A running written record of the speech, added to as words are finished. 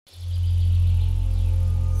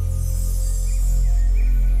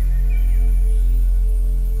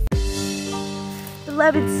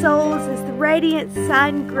beloved souls, as the radiant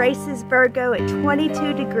sun graces Virgo at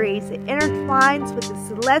 22 degrees, it intertwines with the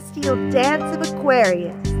celestial dance of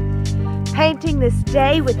Aquarius, painting this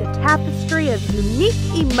day with a tapestry of unique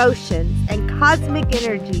emotions and cosmic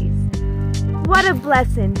energies. What a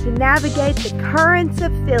blessing to navigate the currents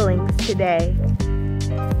of feelings today.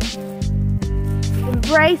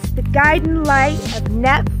 Embrace the guiding light of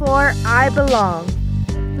Net 4 I Belong.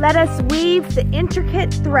 Let us weave the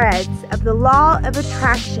intricate threads of the law of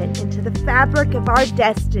attraction into the fabric of our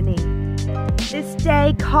destiny. This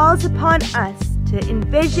day calls upon us to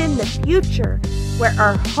envision the future where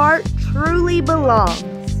our heart truly belongs.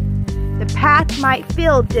 The path might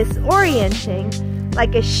feel disorienting,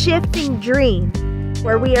 like a shifting dream,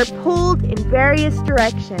 where we are pulled in various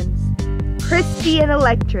directions, crispy and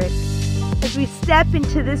electric. As we step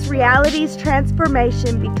into this reality's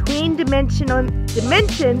transformation between dimensions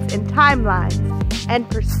and timelines and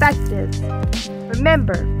perspectives,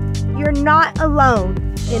 remember, you're not alone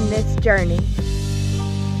in this journey.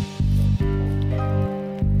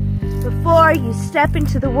 Before you step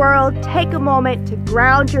into the world, take a moment to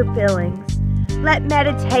ground your feelings. Let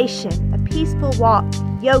meditation, a peaceful walk,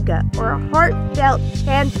 yoga, or a heartfelt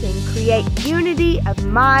chanting create unity of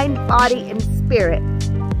mind, body, and spirit.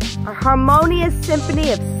 A harmonious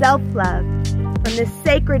symphony of self-love. From this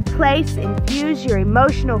sacred place, infuse your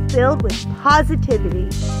emotional field with positivity.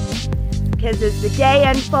 Because as the day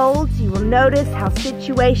unfolds, you will notice how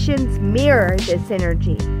situations mirror this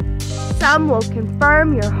energy. Some will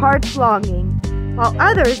confirm your heart's longing, while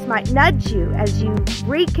others might nudge you as you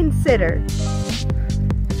reconsider.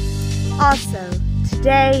 Also,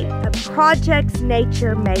 today, a project's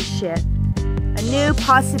nature may shift. A new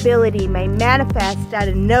possibility may manifest out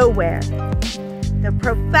of nowhere. The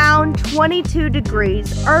profound 22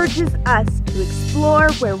 degrees urges us to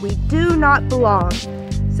explore where we do not belong,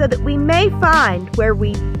 so that we may find where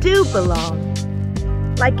we do belong.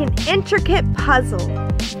 Like an intricate puzzle,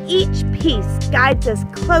 each piece guides us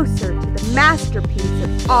closer to the masterpiece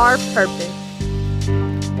of our purpose.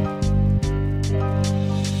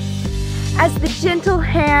 As the gentle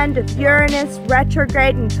hand of Uranus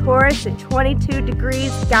retrograde in Taurus at 22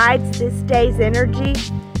 degrees guides this day's energy,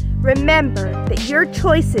 remember that your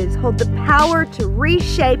choices hold the power to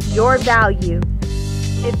reshape your value.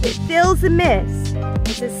 If it feels amiss,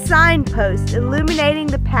 it's a signpost illuminating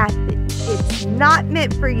the path that it's not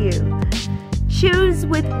meant for you. Choose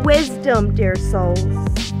with wisdom, dear souls.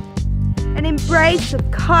 An embrace of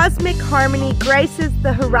cosmic harmony graces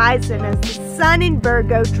the horizon as the sun in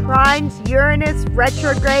Virgo trines Uranus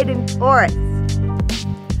retrograde in Taurus.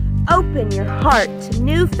 Open your heart to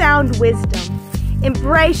newfound wisdom.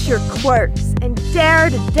 Embrace your quirks and dare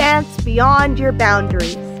to dance beyond your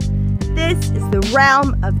boundaries. This is the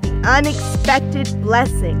realm of the unexpected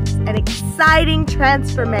blessings and exciting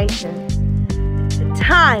transformations. A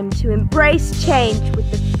time to embrace change with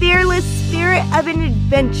the fearless spirit of an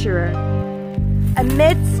adventurer.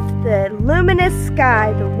 Amidst the luminous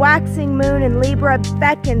sky, the waxing moon in Libra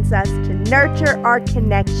beckons us to nurture our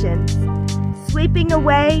connections, sweeping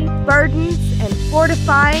away burdens and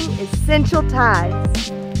fortifying essential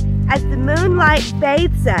ties. As the moonlight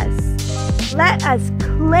bathes us, let us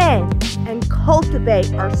cleanse and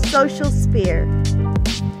cultivate our social sphere.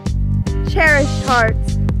 Cherished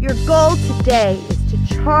hearts, your goal today is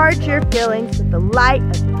to charge your feelings with the light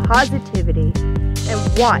of positivity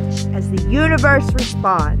and watch as the universe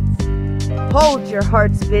responds. Hold your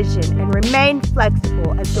heart's vision and remain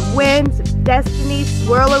flexible as the winds of destiny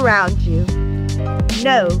swirl around you.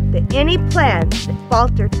 Know that any plans that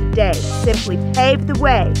falter today simply pave the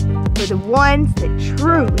way for the ones that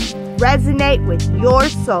truly resonate with your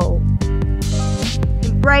soul.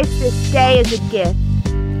 Embrace this day as a gift,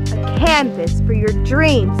 a canvas for your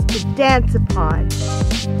dreams to dance upon.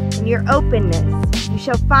 In your openness, you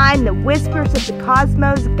shall find the whispers of the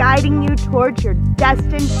cosmos guiding you towards your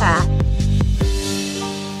destined path.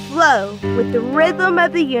 Flow with the rhythm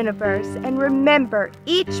of the universe and remember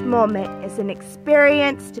each moment is an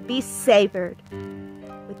experience to be savored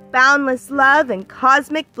with boundless love and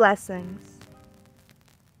cosmic blessings.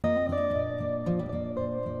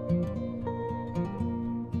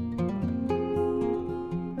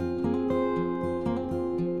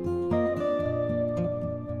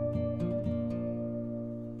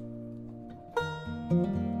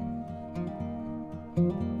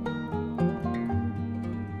 Thank you.